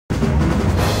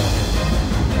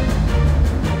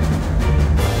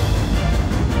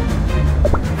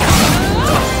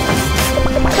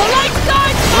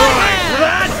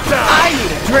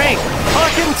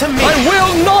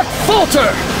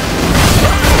falter!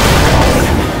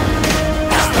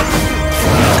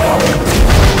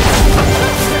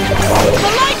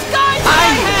 The light guides my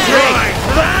hand!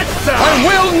 I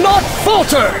will not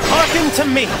falter! Hearken to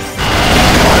me!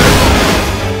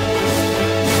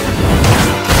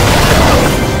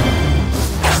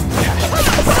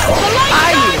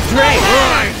 I need a drink!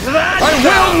 I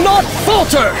will not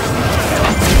falter!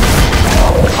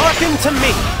 Hearken to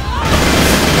me!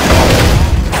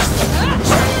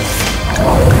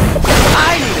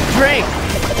 I need a drink!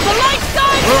 The light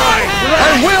guides my hand!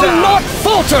 I will not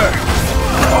falter!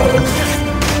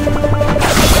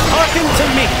 Hearken to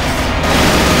me!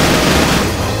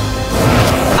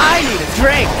 I need a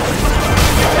drink!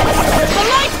 The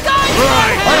light guides my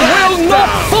hand! I will not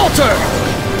falter!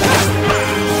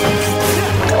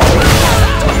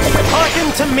 Hearken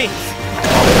to me!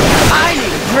 I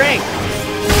need a drink!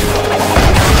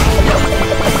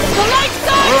 The light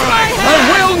guides my hand! I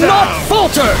will not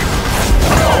falter!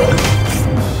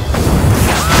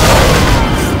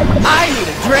 I need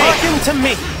a drink! Hearken to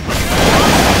me!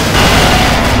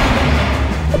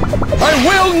 I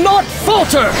will not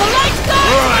falter! The light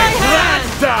guides my hand!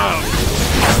 Down!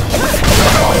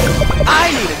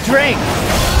 I need a drink!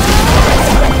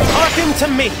 Hearken to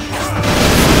me!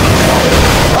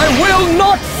 I will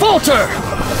not falter!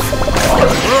 The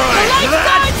light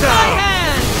guides my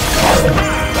hand!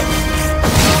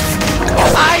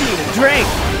 I need a drink!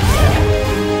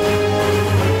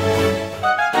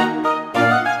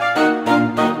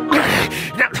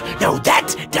 No, that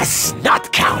does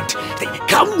not count. They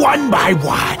come one by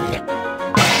one.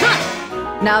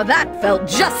 Now that felt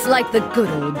just like the good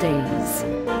old days.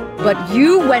 But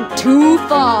you went too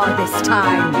far this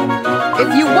time.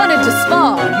 If you wanted to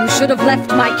spar, you should have left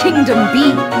my kingdom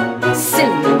be.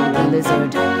 Silly old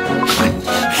lizard.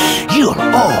 You're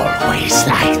always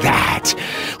like that.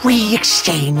 We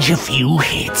exchange a few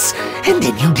hits, and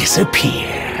then you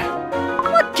disappear.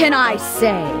 What can I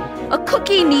say? A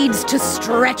cookie needs to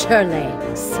stretch her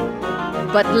legs.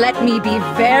 But let me be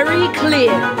very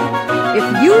clear.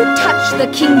 If you touch the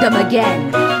kingdom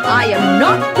again, I am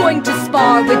not going to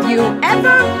spar with you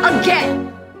ever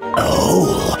again.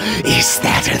 Oh, is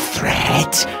that a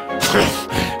threat?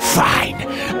 Fine.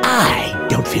 I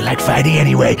don't feel like fighting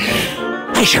anyway.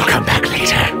 I shall come back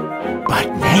later. But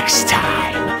next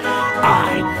time,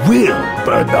 I will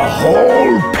burn the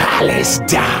whole palace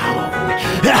down.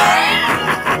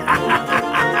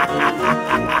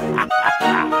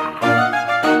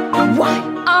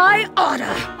 Why, I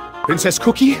oughta. Princess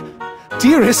Cookie?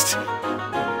 Dearest?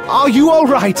 Are you all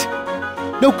right?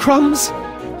 No crumbs?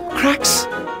 Cracks?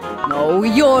 Oh,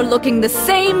 you're looking the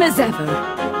same as ever.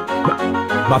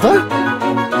 Mother?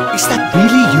 Is that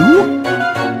really you?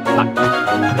 I'm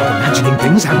not imagining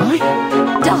things, am I?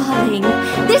 Darling,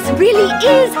 this really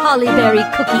is Hollyberry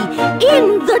Cookie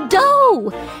in the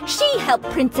dough. She helped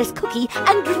Princess Cookie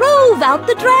and drove out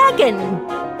the dragon.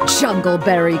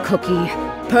 Jungleberry Cookie.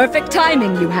 Perfect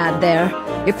timing you had there.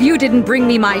 If you didn't bring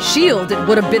me my shield, it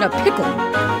would have been a pickle.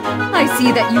 I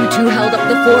see that you two held up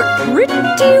the fort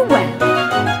pretty well.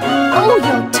 Oh,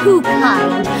 you're too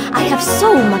kind. I have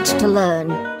so much to learn.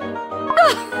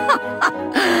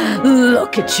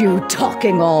 Look at you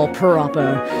talking all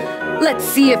proper. Let's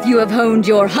see if you have honed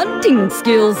your hunting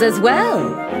skills as well.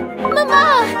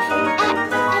 Mama!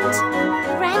 And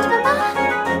Grandmama?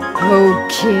 Oh,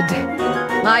 kid.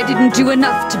 I didn't do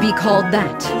enough to be called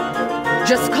that.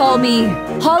 Just call me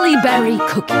Hollyberry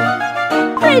Cookie.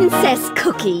 Princess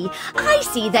Cookie, I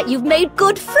see that you've made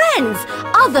good friends,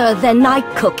 other than Night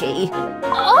Cookie.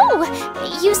 Oh,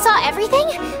 you saw everything?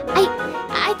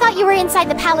 I thought you were inside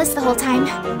the palace the whole time.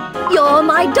 You're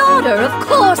my daughter, of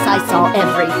course I saw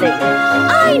everything.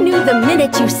 I knew the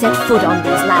minute you set foot on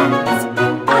these lands.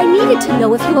 I needed to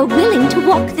know if you were willing to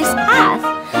walk this path,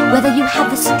 whether you had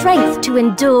the strength to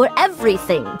endure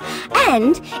everything,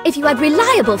 and if you had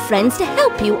reliable friends to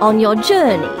help you on your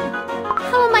journey.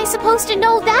 How am I supposed to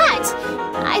know that?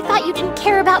 I thought you didn't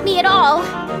care about me at all.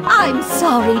 I'm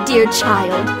sorry, dear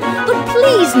child, but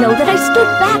please know that I stood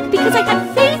back because I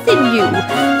had faith in you.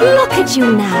 Look at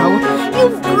you now.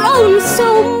 You've grown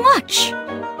so much.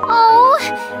 Oh,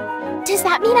 does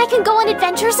that mean I can go on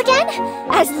adventures again?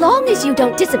 As long as you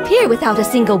don't disappear without a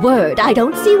single word, I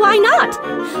don't see why not.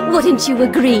 Wouldn't you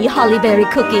agree, Hollyberry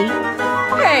Cookie?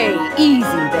 Hey, easy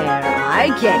there. I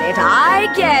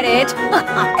get it.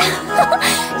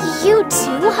 You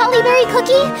too, Hollyberry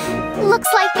Cookie?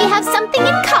 Looks like we have something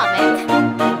in common.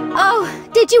 Oh,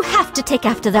 did you have to take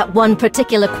after that one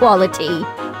particular quality?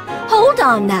 Hold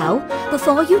on now.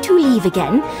 Before you two leave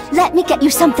again, let me get you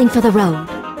something for the road.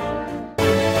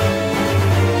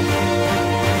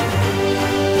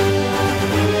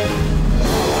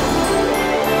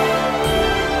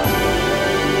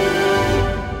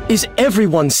 Is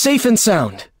everyone safe and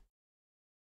sound?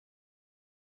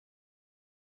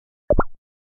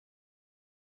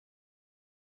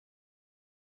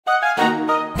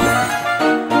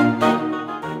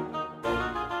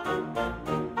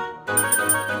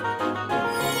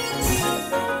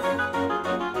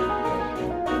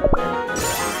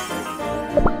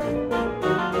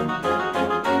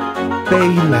 They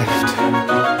left.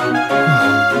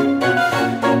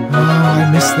 Oh, I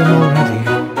miss them already.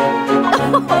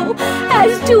 Oh,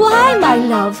 as do I, my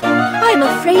love. I'm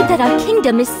afraid that our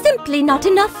kingdom is simply not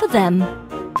enough for them.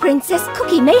 Princess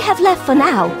Cookie may have left for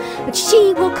now, but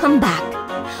she will come back.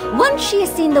 Once she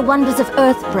has seen the wonders of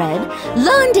Earthbread,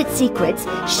 learned its secrets,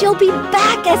 she'll be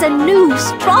back as a new,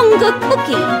 stronger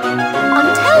Cookie.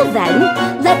 Until then,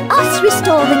 let us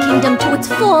restore the kingdom to its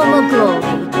former glory.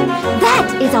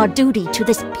 That is our duty to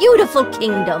this beautiful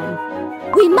kingdom.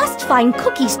 We must find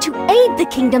cookies to aid the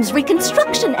kingdom's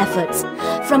reconstruction efforts.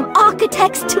 From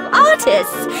architects to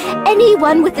artists,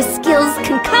 anyone with the skills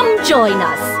can come join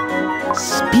us.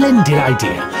 Splendid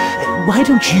idea. Why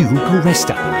don't you go rest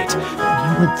up a bit?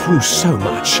 You went through so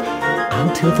much.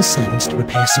 I'll tell the servants to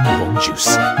prepare some warm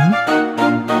juice.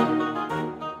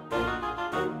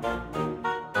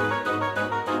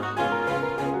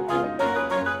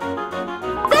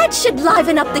 That should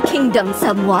liven up the kingdom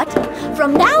somewhat.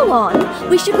 From now on,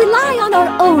 we should rely on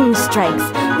our own strengths,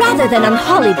 rather than on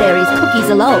Hollyberry's cookies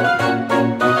alone.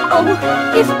 Oh,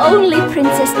 if only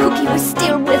Princess Cookie was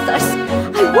still with us,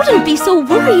 I wouldn't be so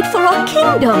worried for our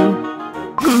kingdom.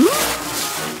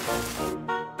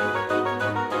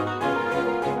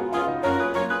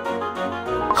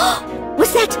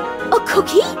 Was that a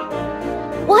cookie?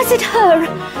 Was it her?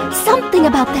 Something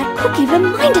about that cookie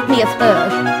reminded me of her.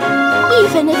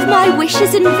 Even if my wish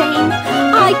is in vain,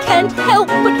 I can't help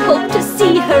but hope to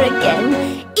see her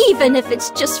again, even if it's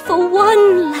just for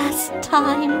one last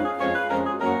time.